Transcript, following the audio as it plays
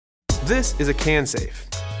This is a can safe.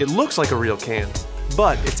 It looks like a real can,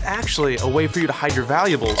 but it's actually a way for you to hide your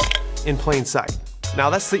valuables in plain sight. Now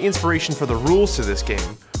that's the inspiration for the rules to this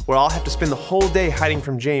game, where I'll have to spend the whole day hiding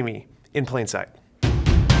from Jamie in plain sight.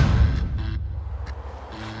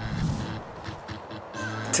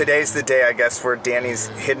 Today's the day, I guess, where Danny's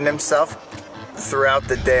hidden himself. Throughout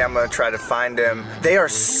the day, I'm gonna try to find him. They are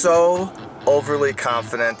so overly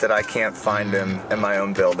confident that I can't find him in my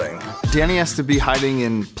own building. Danny has to be hiding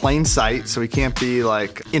in plain sight, so he can't be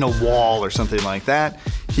like in a wall or something like that.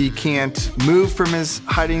 He can't move from his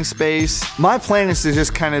hiding space. My plan is to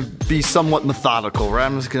just kind of be somewhat methodical, right?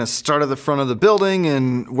 I'm just gonna start at the front of the building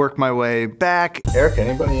and work my way back. Eric,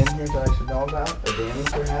 anybody in here that I should know about? Or Danny,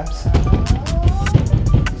 perhaps?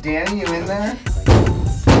 Danny, you in there?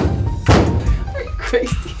 Are you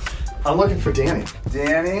crazy? I'm looking for Danny.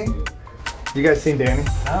 Danny? You guys seen Danny?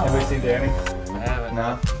 No. Anybody seen Danny? I haven't.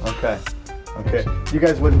 No? Okay. Okay. You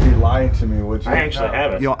guys wouldn't be lying to me, would you? I actually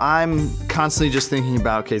haven't. You know, I'm constantly just thinking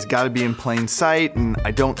about, okay, he's got to be in plain sight, and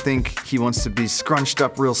I don't think he wants to be scrunched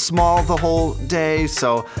up real small the whole day,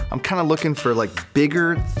 so I'm kind of looking for like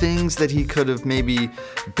bigger things that he could have maybe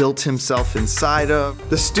built himself inside of.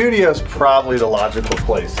 The studio's probably the logical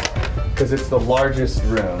place, because it's the largest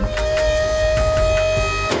room.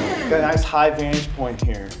 Got a nice high vantage point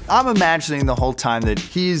here. I'm imagining the whole time that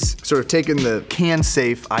he's sort of taken the can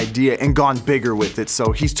safe idea and gone bigger with it.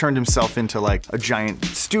 So he's turned himself into like a giant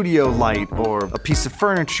studio light or a piece of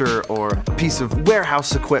furniture or a piece of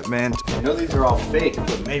warehouse equipment. I know these are all fake,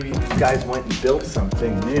 but maybe you guys went and built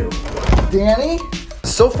something new. Danny?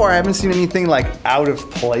 So far I haven't seen anything like out of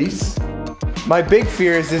place. My big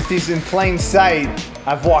fear is if he's in plain sight,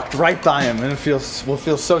 I've walked right by him and will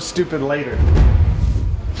feel so stupid later.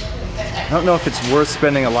 I don't know if it's worth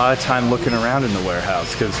spending a lot of time looking around in the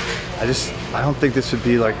warehouse, because I don't think this would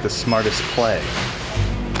be like the smartest play.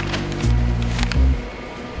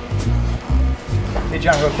 Hey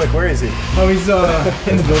John, real quick, where is he? Oh, he's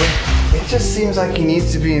in the building. It just seems like he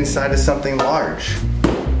needs to be inside of something large.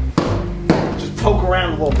 Just poke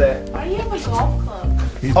around a little bit. Why do you have a golf club?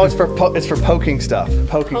 Oh, it's for poking stuff.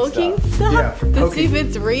 Poking stuff? Yeah, for to poking. see if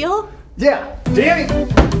it's real? Yeah, Danny!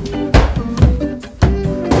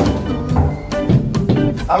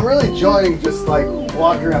 I'm really enjoying just like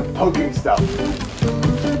walking around poking stuff.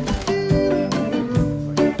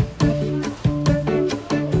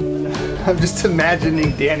 I'm just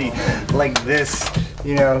imagining Danny like this,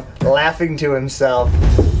 you know, laughing to himself.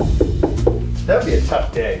 That would be a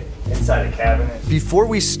tough day inside a cabinet. Before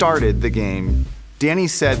we started the game, Danny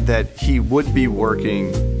said that he would be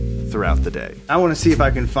working throughout the day. I want to see if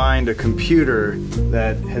I can find a computer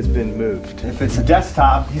that has been moved. If it's a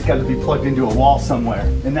desktop, he's got to be plugged into a wall somewhere,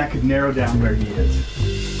 and that could narrow down where he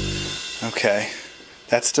is. Okay,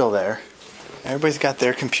 that's still there. Everybody's got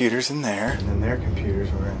their computers in there. And then their computers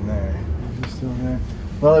were in there. Is it still there?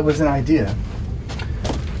 Well, it was an idea.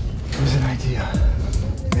 It was an idea.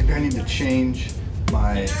 Maybe I need to change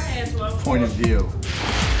my point of view.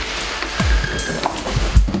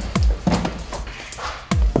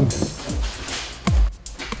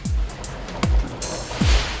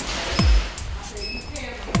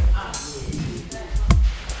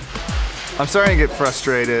 I'm starting to get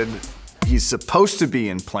frustrated. He's supposed to be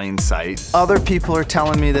in plain sight. Other people are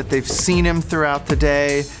telling me that they've seen him throughout the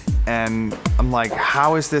day, and I'm like,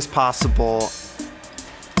 how is this possible?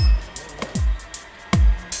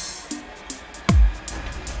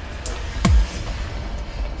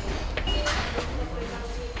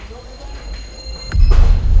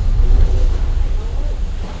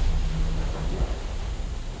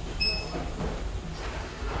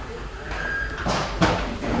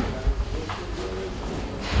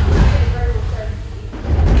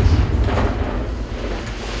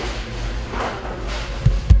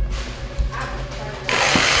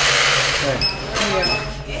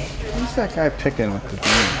 Who's that guy picking with the beam?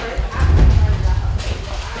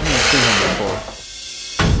 I've never seen him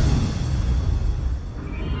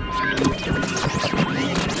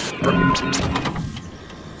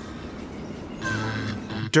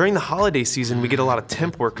before. During the holiday season, we get a lot of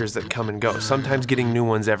temp workers that come and go, sometimes getting new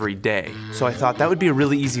ones every day. So I thought that would be a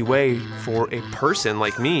really easy way for a person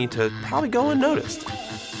like me to probably go unnoticed.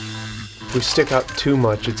 If we stick out too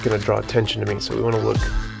much, it's gonna draw attention to me, so we wanna look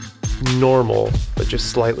normal, but just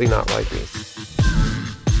slightly not like me.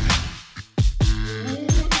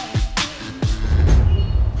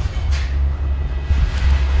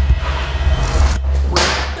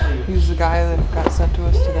 He's the guy that got sent to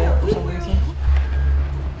us today for some reason.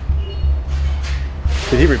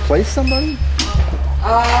 Did he replace somebody?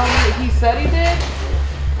 He said he did.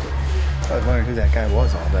 I was wondering who that guy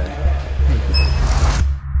was all day.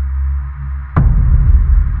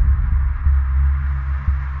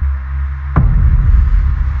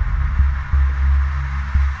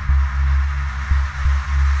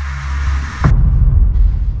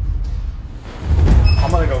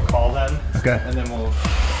 Okay. and then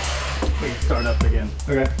we can Start up again.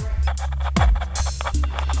 Okay.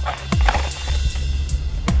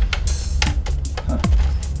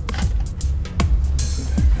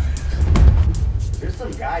 There's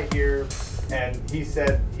some guy here, and he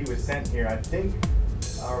said he was sent here. I think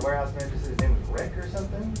our warehouse manager said his name was Rick or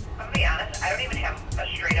something. I'm gonna be honest, I don't even have a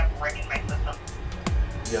straight up Rick in my system.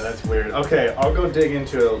 Yeah, that's weird. Okay, I'll go dig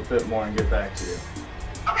into it a bit more and get back to you.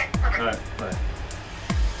 Okay, perfect. All right, bye.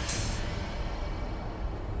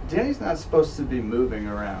 Danny's not supposed to be moving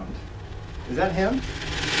around. Is that him?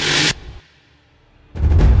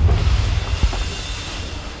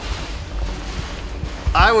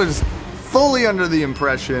 I was fully under the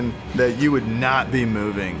impression that you would not be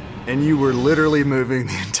moving, and you were literally moving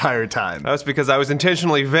the entire time. That's because I was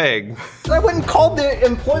intentionally vague. I went and called the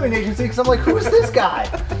employment agency because I'm like, who's this guy?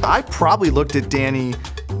 I probably looked at Danny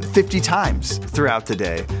 50 times throughout the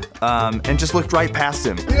day and just looked right past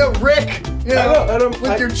him. You know, Rick, you know,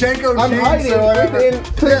 with your Jenko I'm jeans hiding. or whatever.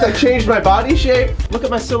 I changed my body shape. Look at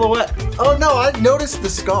my silhouette. Oh no, I noticed the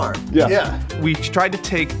scar. Yeah. We tried to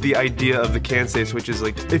take the idea of the can safes, which is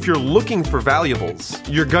like, if you're looking for valuables,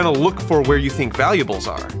 you're gonna look for where you think valuables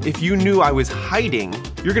are. If you knew I was hiding,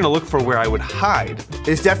 you're gonna look for where I would hide.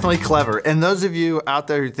 It's definitely clever. And those of you out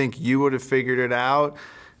there who think you would have figured it out,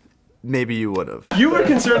 maybe you would have. You were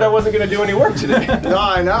concerned I wasn't gonna do any work today. No,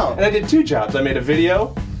 I know. And I did 2 jobs. I made a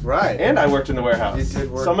video, Right. and I worked in the warehouse. You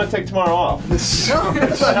did work. So I'm gonna take tomorrow off. That's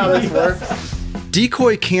not how this works.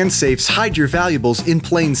 Decoy Can Safes hide your valuables in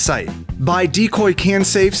plain sight. Buy Decoy Can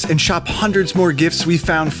Safes and shop hundreds more gifts we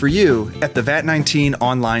found for you at the VAT19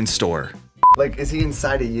 online store. Like, is he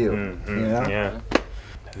inside of you? You know? Yeah.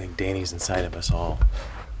 I think Danny's inside of us all.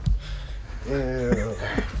 Ew.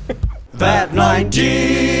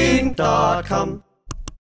 VAT19.com